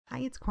Hi,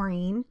 it's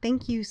Corrine.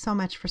 Thank you so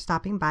much for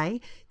stopping by.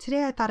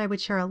 Today I thought I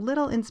would share a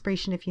little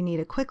inspiration if you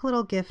need a quick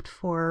little gift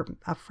for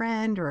a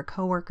friend or a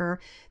coworker.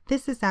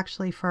 This is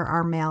actually for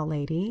our mail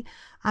lady.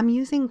 I'm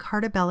using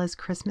Cartabella's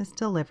Christmas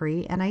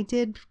delivery, and I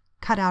did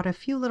cut out a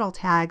few little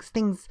tags,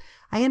 things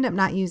I end up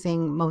not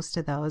using most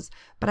of those,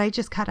 but I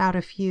just cut out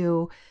a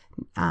few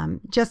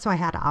just so I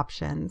had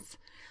options.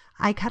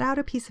 I cut out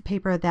a piece of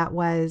paper that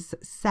was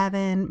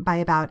 7 by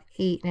about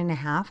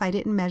 8.5. I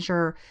didn't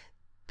measure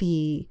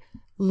the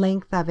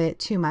length of it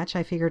too much.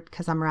 I figured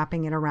because I'm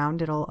wrapping it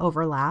around, it'll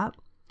overlap.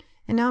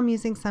 And now I'm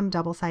using some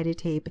double-sided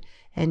tape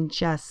and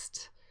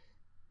just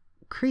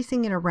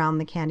creasing it around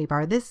the candy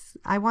bar. This,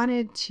 I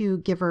wanted to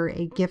give her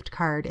a gift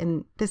card,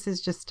 and this is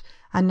just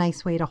a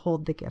nice way to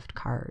hold the gift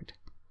card.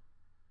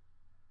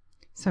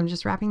 So I'm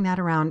just wrapping that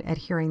around,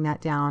 adhering that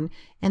down.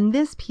 And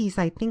this piece,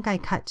 I think I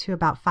cut to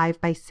about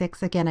 5 by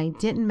 6. Again, I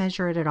didn't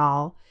measure it at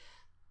all.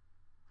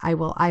 I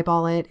will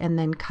eyeball it and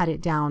then cut it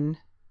down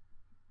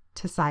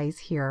to size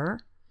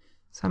here.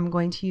 So I'm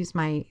going to use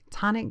my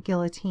tonic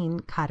guillotine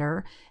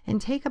cutter and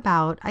take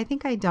about, I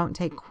think I don't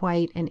take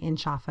quite an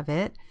inch off of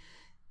it.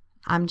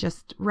 I'm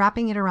just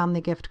wrapping it around the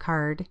gift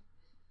card.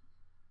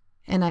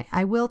 And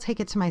I will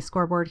take it to my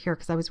scoreboard here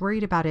because I was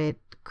worried about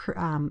it,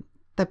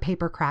 the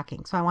paper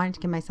cracking. So I wanted to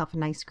give myself a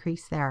nice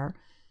crease there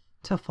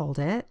to fold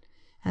it.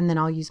 And then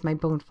I'll use my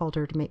bone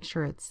folder to make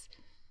sure it's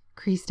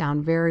creased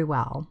down very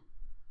well.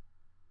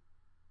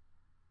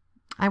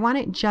 I want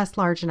it just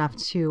large enough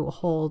to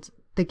hold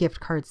the gift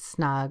card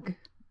snug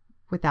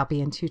without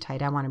being too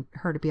tight. I want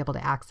her to be able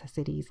to access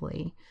it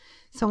easily.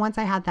 So once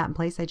I had that in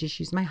place, I just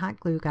used my hot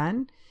glue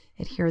gun,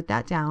 adhered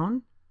that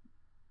down,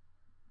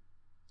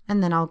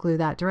 and then I'll glue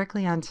that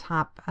directly on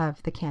top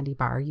of the candy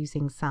bar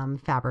using some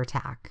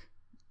Fabri-Tac.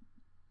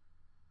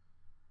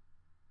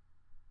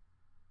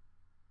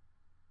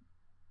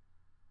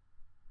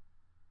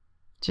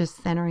 Just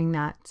centering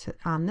that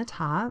on the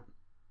top.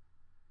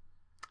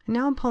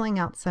 Now I'm pulling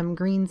out some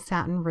green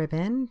satin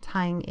ribbon,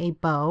 tying a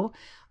bow.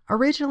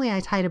 Originally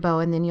I tied a bow,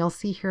 and then you'll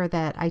see here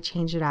that I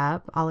change it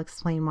up. I'll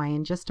explain why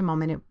in just a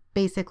moment.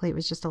 Basically it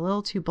was just a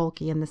little too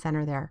bulky in the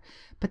center there,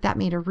 but that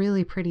made a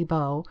really pretty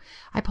bow.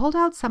 I pulled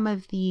out some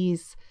of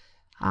these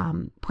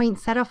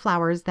poinsettia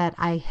flowers that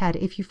I had,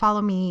 if you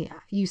follow me,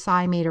 you saw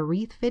I made a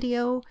wreath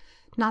video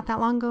not that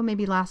long ago,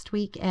 maybe last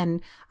week,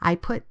 and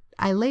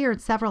I layered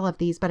several of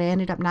these, but I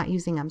ended up not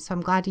using them. So I'm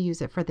glad to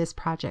use it for this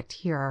project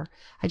here.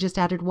 I just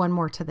added one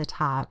more to the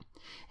top.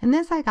 And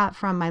this I got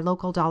from my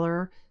local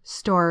dollar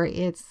store.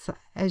 It's,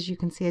 as you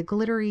can see, a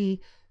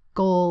glittery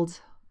gold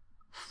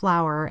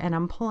flower, and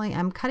I'm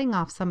cutting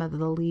off some of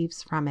the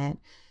leaves from it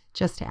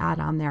just to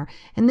add on there.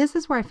 And this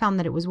is where I found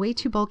that it was way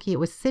too bulky. It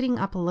was sitting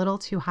up a little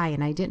too high,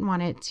 and I didn't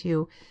want it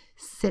to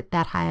sit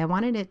that high. I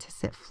wanted it to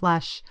sit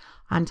flush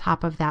on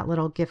top of that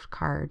little gift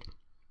card.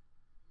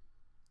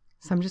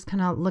 So I'm just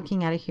kind of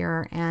looking at it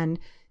here and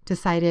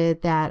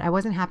decided that I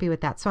wasn't happy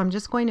with that. So I'm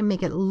just going to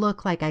make it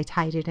look like I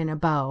tied it in a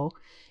bow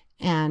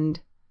and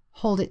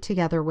hold it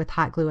together with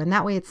hot glue. And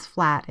that way it's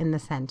flat in the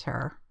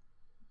center.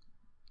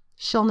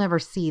 She'll never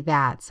see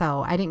that.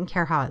 So I didn't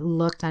care how it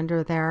looked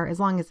under there as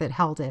long as it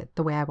held it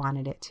the way I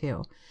wanted it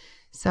to.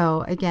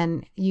 So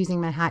again, using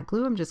my hot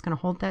glue, I'm just going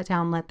to hold that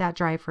down, let that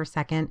dry for a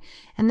second,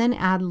 and then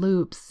add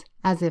loops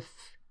as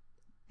if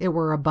it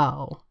were a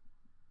bow.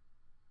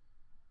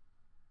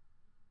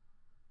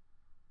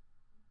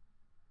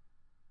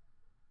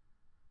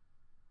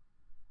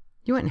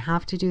 You wouldn't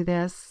have to do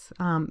this,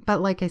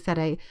 but like I said,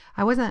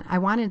 I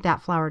wanted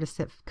that flower to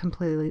sit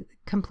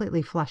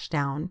completely flush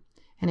down,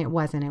 and it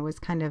wasn't. It was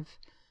kind of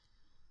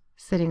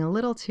sitting a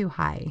little too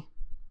high.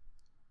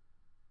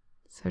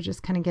 So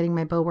just kind of getting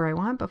my bow where I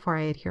want before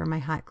I adhere my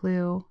hot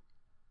glue.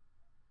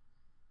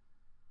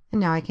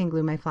 And now I can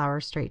glue my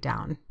flower straight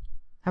down.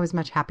 I was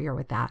much happier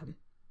with that.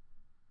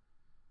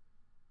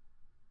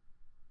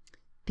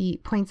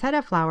 The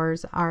poinsettia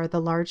flowers are the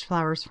large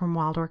flowers from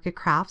Wild Orchid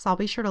Crafts. I'll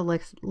be sure to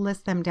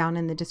list them down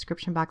in the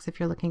description box if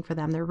you're looking for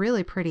them. They're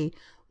really pretty.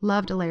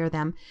 Love to layer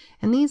them.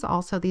 And these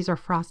are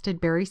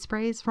frosted berry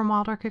sprays from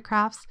Wild Orchid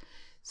Crafts.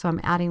 So I'm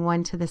adding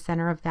one to the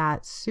center of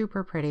that.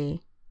 Super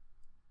pretty.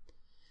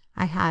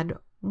 I had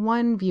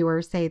one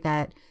viewer say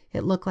that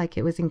it looked like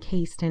it was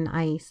encased in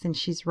ice, and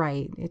she's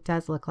right. It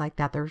does look like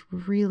that. They're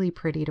really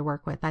pretty to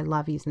work with. I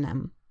love using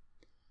them.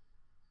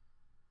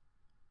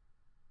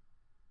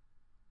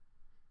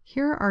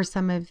 Here are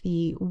some of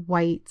the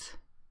white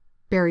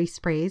berry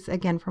sprays,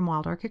 again from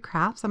Wild Orchid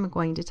Crafts. I'm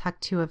going to tuck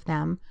 2 of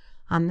them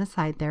on the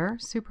side there.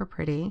 Super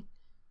pretty.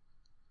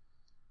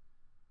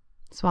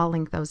 So I'll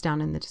link those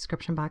down in the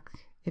description box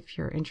if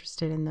you're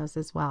interested in those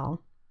as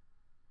well.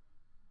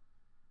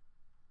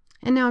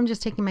 And now I'm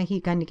just taking my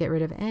heat gun to get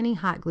rid of any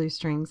hot glue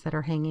strings that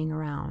are hanging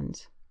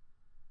around.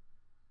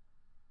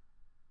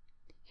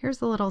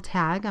 Here's a little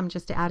tag. I'm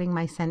just adding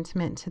my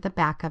sentiment to the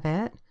back of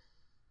it.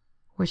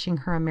 Wishing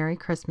her a Merry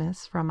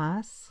Christmas from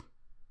us.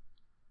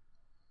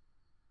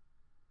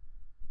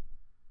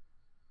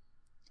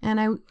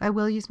 And I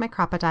will use my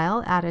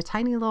crocodile, add a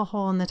tiny little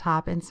hole in the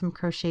top and some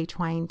crochet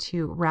twine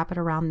to wrap it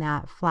around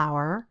that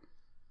flower.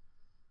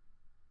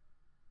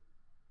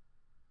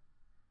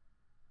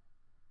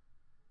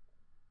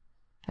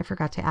 I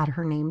forgot to add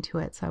her name to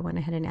it, so I went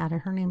ahead and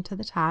added her name to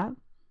the top.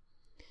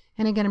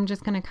 And again, I'm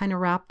just going to kind of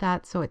wrap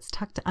that so it's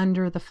tucked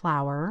under the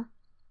flower.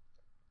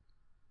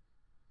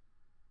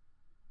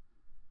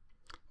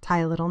 Tie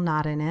a little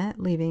knot in it,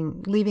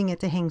 leaving it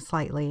to hang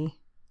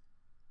slightly.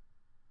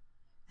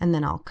 And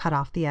then I'll cut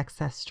off the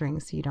excess string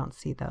so you don't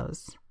see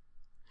those.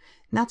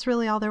 And that's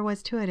really all there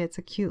was to it. It's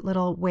a cute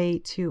little way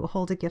to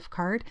hold a gift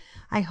card.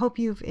 I hope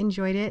you've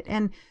enjoyed it,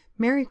 and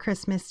Merry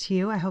Christmas to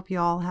you. I hope you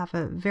all have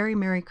a very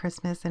Merry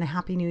Christmas and a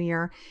Happy New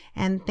Year.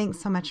 And thanks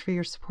so much for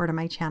your support of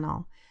my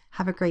channel.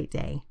 Have a great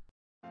day.